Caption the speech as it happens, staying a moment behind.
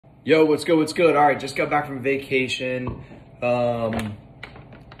Yo, what's good, what's good? All right, just got back from vacation. The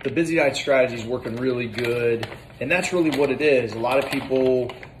busy diet strategy is working really good, and that's really what it is. A lot of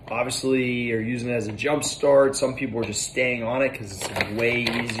people obviously are using it as a jump start. Some people are just staying on it because it's way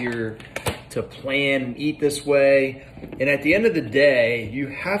easier to plan and eat this way. And at the end of the day, you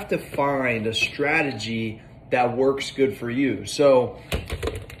have to find a strategy that works good for you. So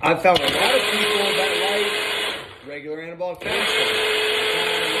I've found a lot of people that like regular anabolic fasting.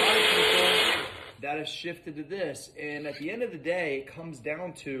 That have shifted to this. And at the end of the day, it comes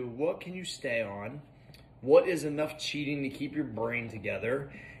down to what can you stay on? What is enough cheating to keep your brain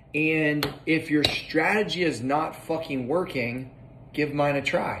together? And if your strategy is not fucking working, give mine a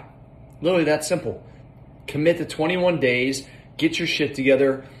try. Literally that simple. Commit to 21 days, get your shit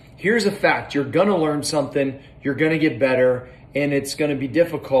together. Here's a fact, you're gonna learn something, you're gonna get better, and it's gonna be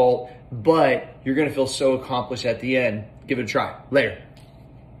difficult, but you're gonna feel so accomplished at the end. Give it a try. Later.